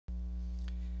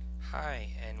Hi,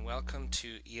 and welcome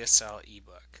to ESL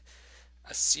eBook,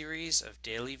 a series of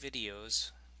daily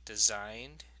videos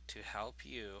designed to help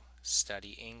you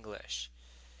study English.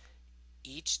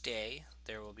 Each day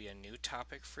there will be a new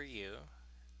topic for you,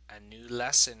 a new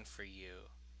lesson for you,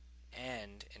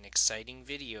 and an exciting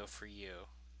video for you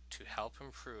to help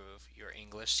improve your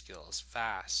English skills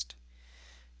fast.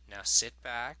 Now sit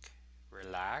back,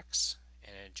 relax,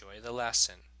 and enjoy the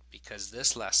lesson because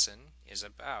this lesson is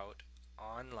about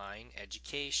online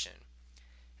education.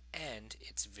 And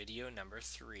it's video number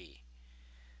 3.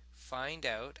 Find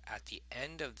out at the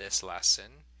end of this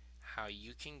lesson how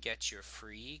you can get your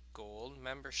free gold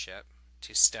membership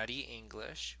to study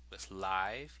English with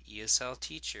live ESL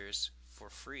teachers for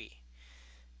free.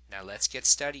 Now let's get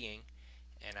studying,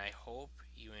 and I hope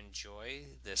you enjoy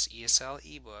this ESL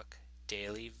ebook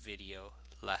daily video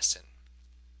lesson.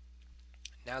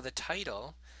 Now the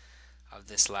title of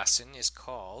this lesson is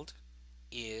called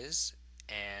Is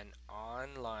an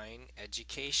Online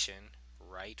Education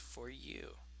Right for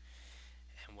You?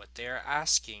 And what they're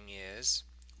asking is,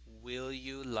 will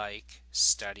you like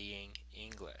studying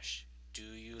English? Do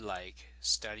you like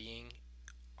studying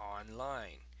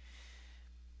online?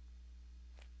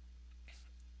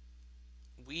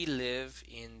 We live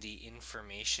in the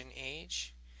information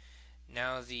age.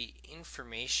 Now, the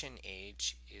information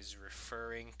age is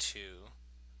referring to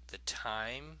the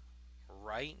time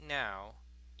right now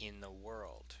in the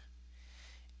world.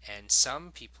 And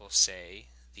some people say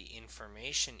the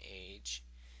information age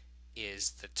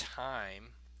is the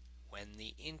time when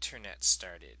the internet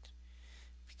started,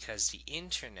 because the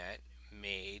internet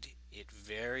made it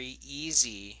very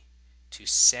easy to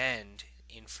send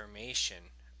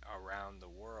information around the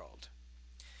world.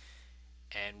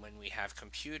 And when we have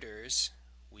computers,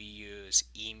 we use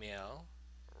email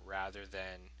rather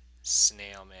than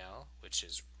snail mail, which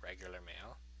is regular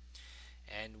mail,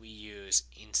 and we use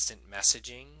instant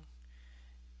messaging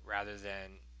rather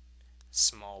than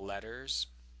small letters.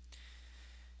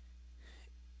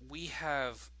 We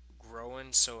have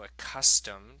grown so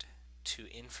accustomed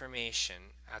to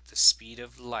information at the speed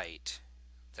of light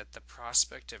that the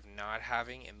prospect of not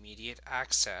having immediate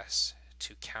access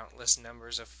to countless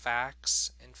numbers of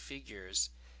facts and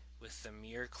figures with the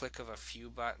mere click of a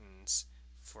few buttons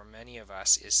for many of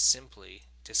us is simply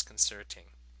disconcerting.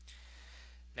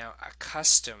 Now,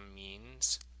 accustom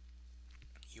means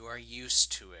you are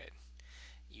used to it,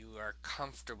 you are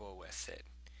comfortable with it,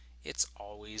 it's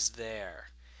always there.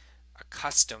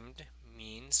 Accustomed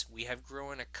means we have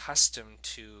grown accustomed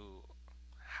to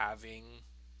having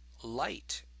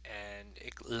light and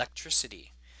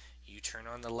electricity. You turn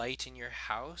on the light in your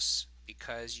house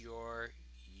because you're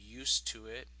used to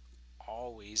it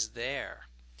always there.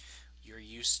 You're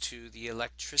used to the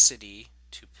electricity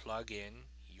to plug in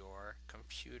your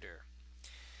computer.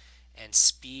 And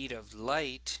speed of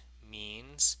light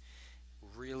means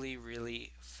really,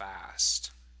 really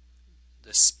fast.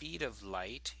 The speed of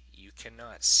light, you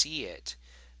cannot see it,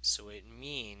 so it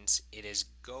means it is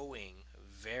going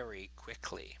very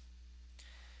quickly.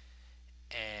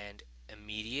 And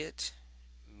immediate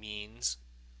means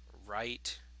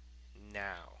right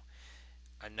now.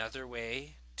 Another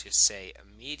way to say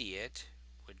immediate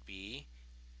would be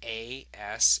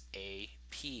ASAP,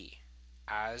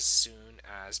 as soon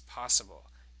as possible,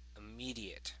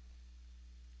 immediate.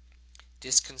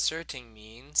 Disconcerting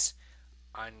means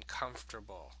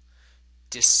uncomfortable,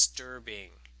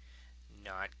 disturbing,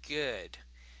 not good.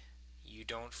 You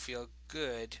don't feel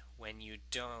good when you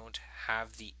don't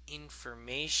have the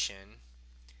information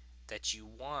that you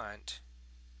want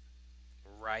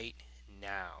right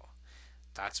now.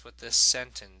 That's what this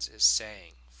sentence is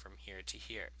saying from here to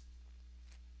here.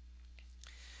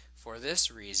 For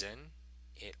this reason,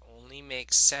 it only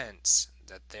makes sense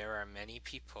that there are many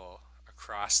people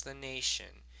across the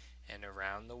nation and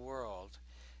around the world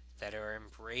that are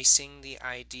embracing the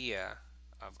idea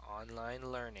of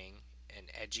online learning and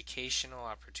educational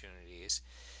opportunities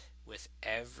with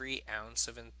every ounce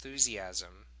of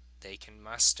enthusiasm they can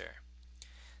muster.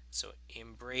 So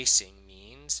embracing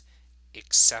means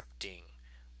accepting,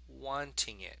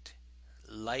 wanting it,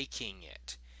 liking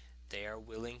it. They are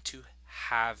willing to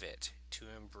have it. To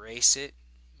embrace it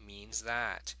means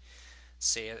that.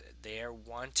 Say they are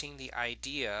wanting the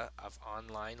idea of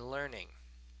online learning.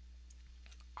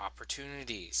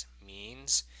 Opportunities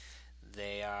means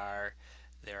there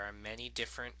are many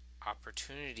different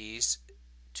opportunities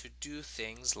to do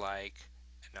things, like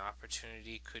an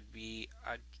opportunity could be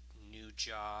a new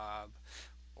job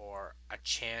or a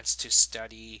chance to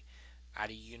study at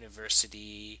a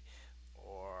university,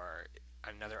 or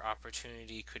another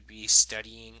opportunity could be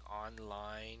studying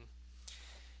online.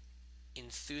 In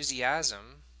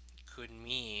Enthusiasm could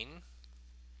mean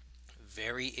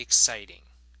very exciting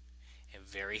and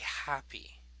very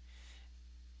happy.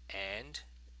 And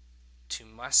to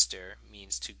muster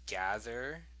means to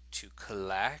gather, to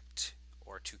collect,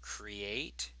 or to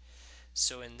create.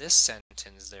 So in this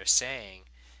sentence, they're saying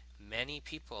many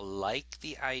people like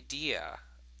the idea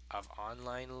of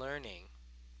online learning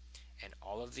and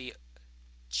all of the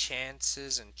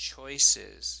chances and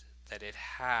choices that it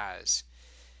has,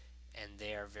 and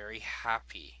they are very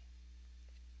happy.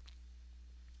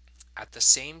 At the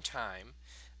same time,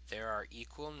 there are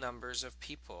equal numbers of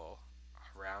people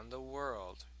around the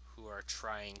world who are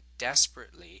trying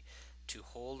desperately to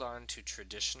hold on to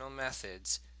traditional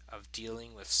methods of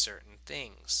dealing with certain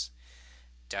things.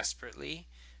 Desperately,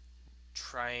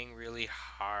 trying really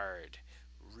hard,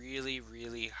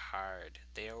 really hard.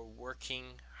 They are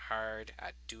working hard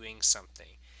at doing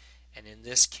something. And in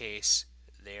this case,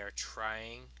 they are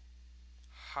trying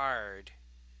hard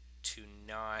to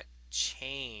not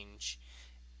change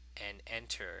and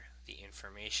enter the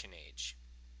information age.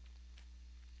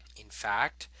 In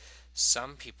fact,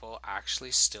 some people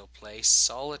actually still play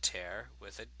solitaire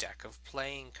with a deck of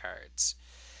playing cards.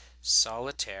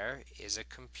 Solitaire is a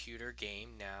computer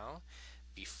game now.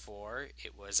 Before,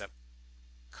 it was a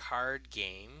card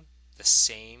game, the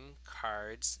same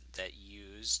cards that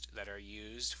are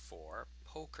used for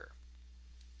poker.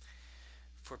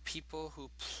 For people who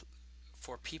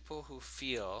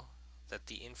feel that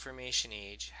the information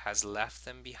age has left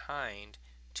them behind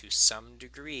to some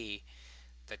degree,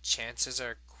 the chances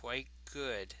are quite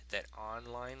good that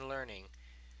online learning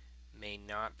may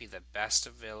not be the best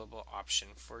available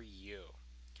option for you.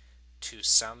 To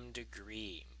some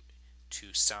degree,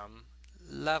 to some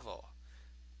level,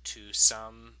 to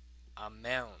some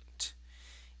amount.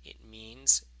 It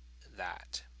means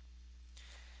that.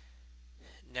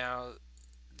 Now,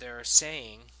 they're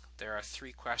saying there are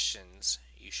 3 questions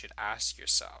you should ask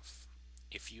yourself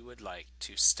if you would like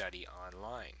to study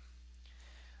online.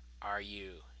 Are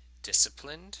you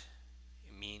disciplined?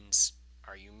 It means,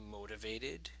 are you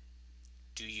motivated?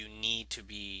 Do you need to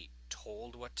be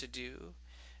told what to do?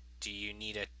 Do you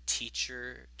need a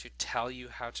teacher to tell you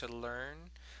how to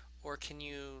learn? Or can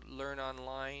you learn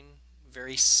online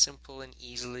very simple and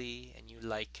easily, and you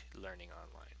like learning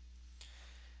online?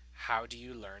 How do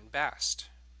you learn best?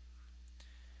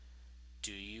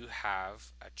 Do you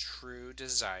have a true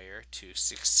desire to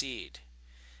succeed?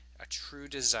 A true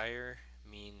desire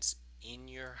means in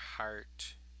your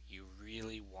heart you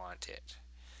really want it.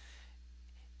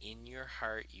 In your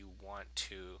heart you want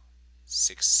to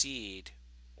succeed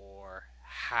or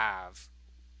have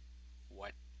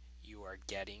what you are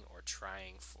getting or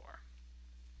trying for.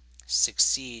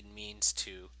 Succeed means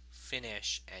to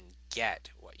finish and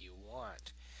get what you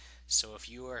want. So if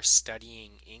you are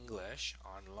studying English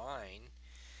online,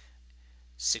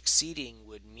 succeeding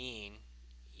would mean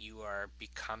you are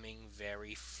becoming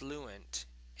very fluent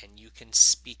and you can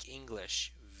speak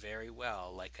English very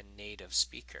well like a native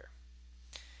speaker.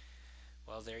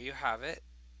 Well, there you have it.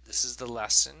 This is the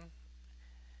lesson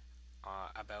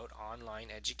about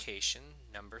online education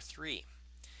number 3.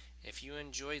 If you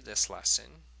enjoyed this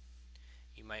lesson,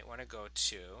 you might want to go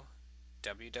to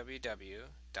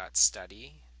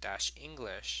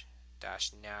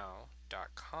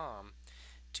www.study-english-now.com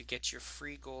to get your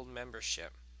free gold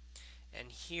membership.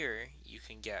 And here you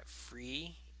can get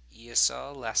free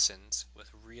ESL lessons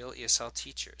with real ESL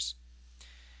teachers.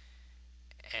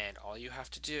 And all you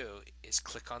have to do is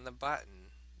click on the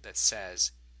button that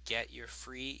says get your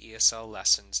free ESL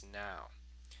lessons now.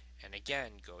 And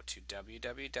again, go to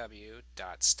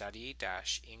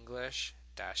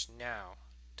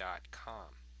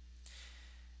www.study-english-now.com.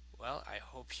 Well, I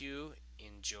hope you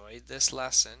enjoyed this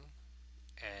lesson,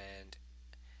 and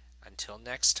until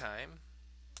next time,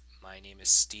 my name is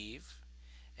Steve,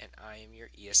 and I am your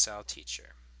ESL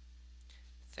teacher.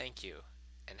 Thank you,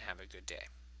 and have a good day.